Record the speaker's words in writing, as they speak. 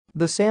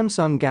The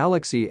Samsung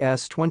Galaxy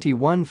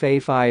S21 FE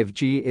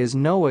 5G is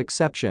no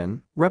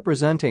exception,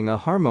 representing a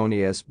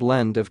harmonious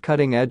blend of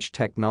cutting-edge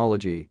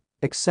technology,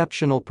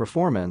 exceptional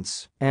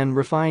performance, and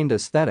refined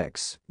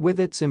aesthetics. With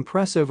its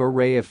impressive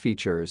array of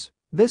features,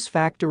 this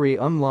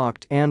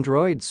factory-unlocked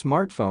Android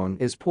smartphone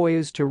is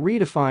poised to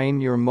redefine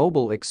your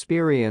mobile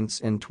experience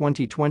in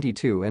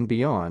 2022 and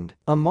beyond.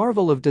 A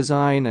marvel of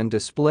design and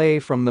display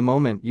from the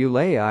moment you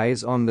lay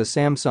eyes on the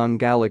Samsung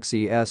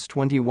Galaxy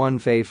S21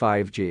 FE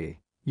 5G.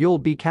 You'll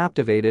be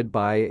captivated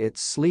by its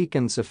sleek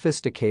and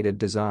sophisticated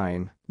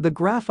design. The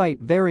graphite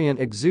variant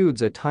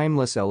exudes a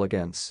timeless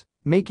elegance,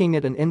 making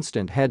it an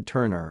instant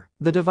head-turner.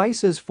 The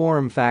device's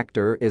form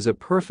factor is a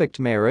perfect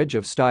marriage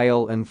of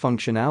style and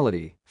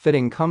functionality,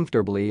 fitting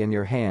comfortably in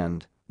your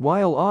hand,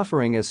 while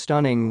offering a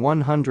stunning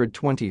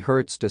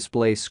 120Hz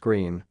display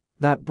screen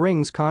that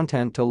brings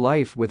content to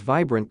life with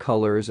vibrant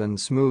colors and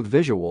smooth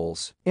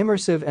visuals.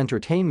 Immersive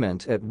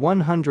entertainment at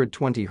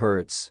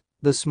 120Hz.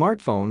 The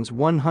smartphone's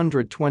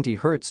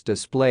 120Hz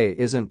display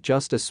isn't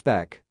just a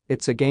spec,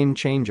 it's a game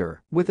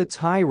changer. With its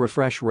high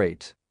refresh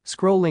rate,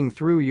 scrolling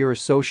through your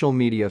social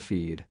media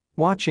feed,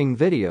 watching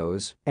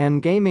videos,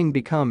 and gaming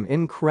become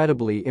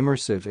incredibly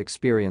immersive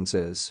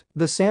experiences.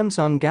 The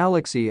Samsung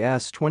Galaxy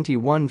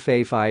S21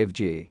 FE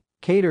 5G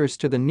caters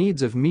to the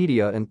needs of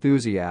media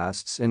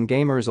enthusiasts and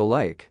gamers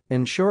alike,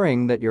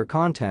 ensuring that your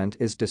content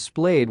is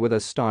displayed with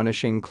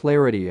astonishing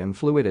clarity and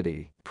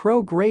fluidity.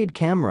 Pro-grade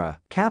camera.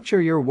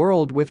 Capture your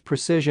world with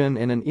precision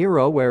in an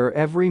era where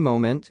every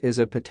moment is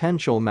a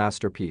potential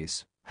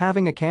masterpiece.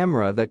 Having a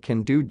camera that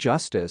can do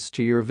justice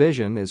to your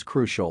vision is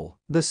crucial.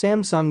 The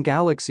Samsung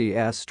Galaxy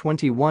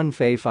S21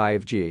 FE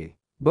 5G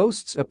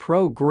boasts a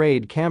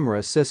pro-grade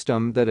camera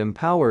system that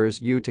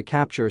empowers you to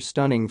capture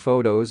stunning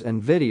photos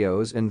and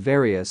videos in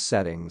various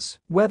settings.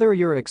 Whether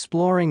you're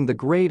exploring the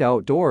great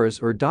outdoors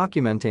or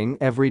documenting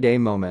everyday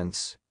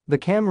moments, the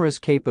camera's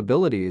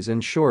capabilities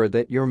ensure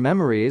that your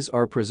memories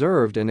are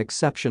preserved in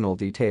exceptional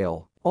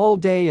detail.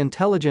 All-day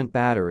intelligent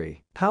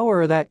battery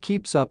power that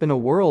keeps up in a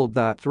world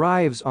that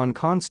thrives on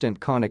constant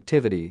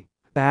connectivity.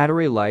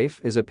 Battery life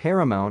is a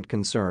paramount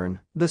concern.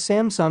 The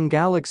Samsung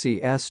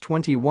Galaxy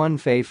S21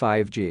 FE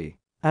 5G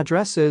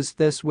addresses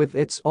this with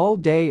its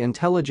all-day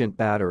intelligent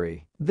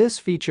battery. This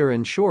feature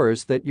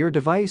ensures that your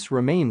device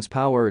remains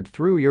powered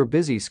through your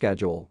busy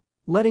schedule,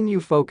 letting you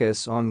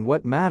focus on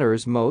what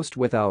matters most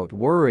without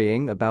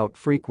worrying about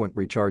frequent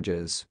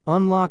recharges.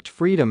 Unlocked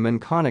freedom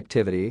and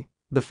connectivity.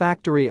 The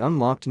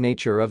factory-unlocked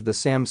nature of the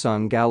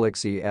Samsung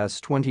Galaxy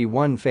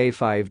S21 FE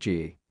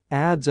 5G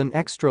adds an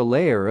extra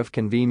layer of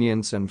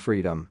convenience and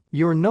freedom.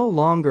 You're no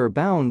longer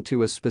bound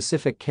to a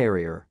specific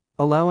carrier,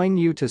 allowing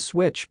you to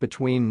switch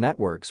between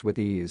networks with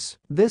ease.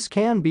 This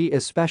can be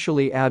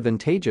especially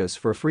advantageous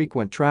for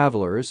frequent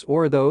travelers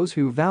or those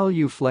who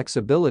value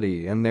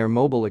flexibility in their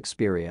mobile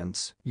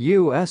experience.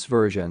 US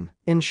version.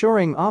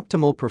 Ensuring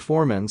optimal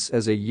performance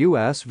as a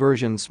US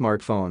version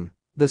smartphone.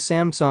 The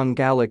Samsung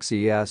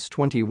Galaxy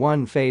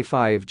S21 FE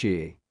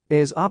 5G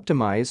is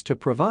optimized to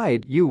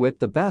provide you with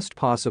the best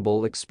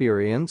possible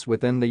experience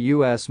within the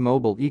US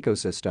mobile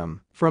ecosystem.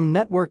 From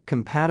network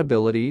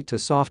compatibility to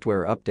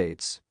software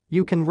updates,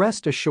 you can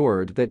rest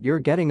assured that you're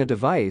getting a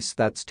device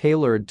that's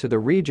tailored to the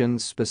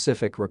region's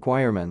specific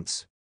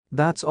requirements.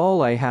 That's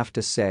all I have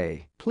to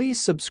say. Please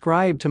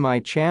subscribe to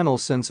my channel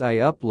since I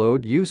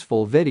upload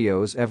useful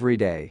videos every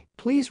day.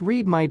 Please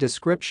read my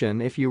description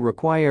if you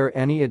require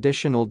any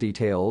additional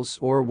details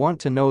or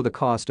want to know the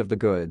cost of the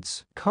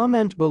goods.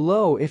 Comment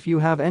below if you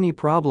have any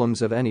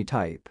problems of any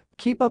type.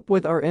 Keep up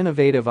with our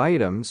innovative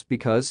items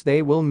because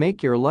they will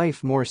make your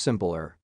life more simpler.